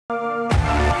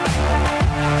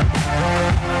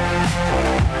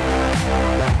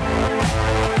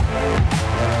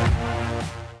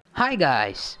Hi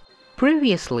guys!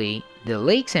 Previously, the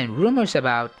leaks and rumors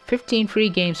about 15 free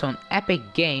games on Epic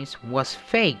Games was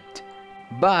faked.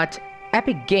 But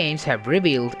Epic Games have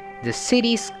revealed the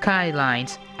City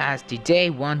Skylines as the day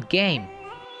one game.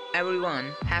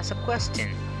 Everyone has a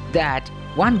question. That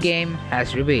one game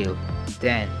has revealed.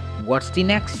 Then what's the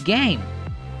next game?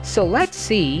 So let's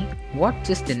see what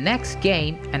is the next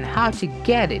game and how to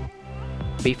get it.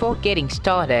 Before getting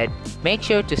started, make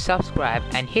sure to subscribe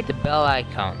and hit the bell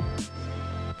icon.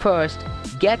 First,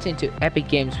 get into Epic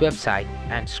Games website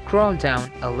and scroll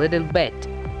down a little bit.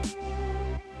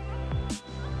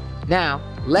 Now,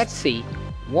 let's see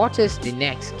what is the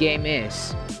next game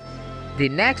is. The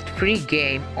next free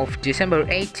game of December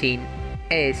 18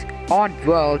 is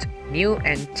Oddworld New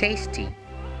and Tasty.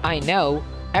 I know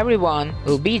everyone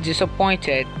will be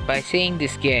disappointed by seeing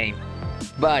this game,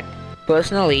 but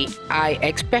personally, I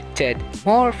expected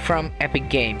more from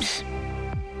Epic Games.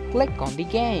 Click on the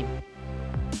game.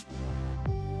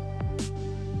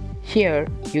 Here,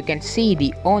 you can see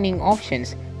the owning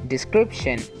options,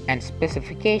 description, and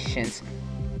specifications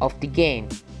of the game.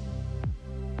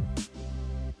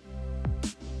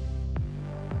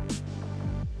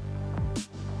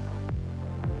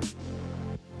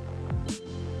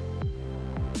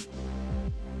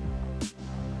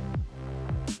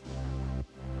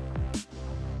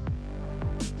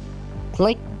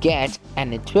 Click Get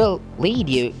and it will lead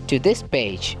you to this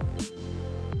page.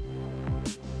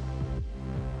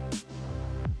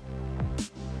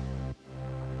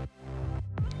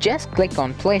 Just click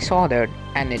on Place Order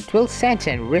and it will send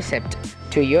a receipt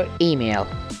to your email.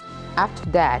 After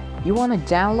that, you want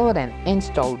to download and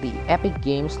install the Epic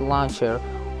Games Launcher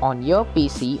on your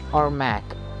PC or Mac.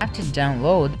 After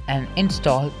download and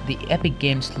install the Epic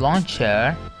Games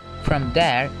Launcher, from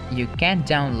there you can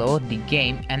download the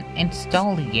game and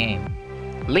install the game.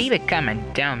 Leave a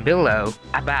comment down below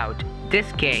about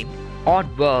this game,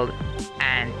 Oddworld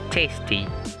and Tasty.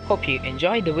 Hope you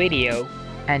enjoyed the video.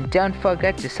 And don't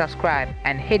forget to subscribe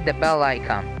and hit the bell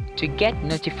icon to get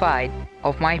notified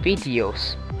of my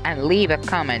videos. And leave a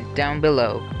comment down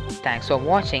below. Thanks for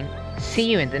watching. See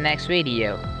you in the next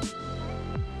video.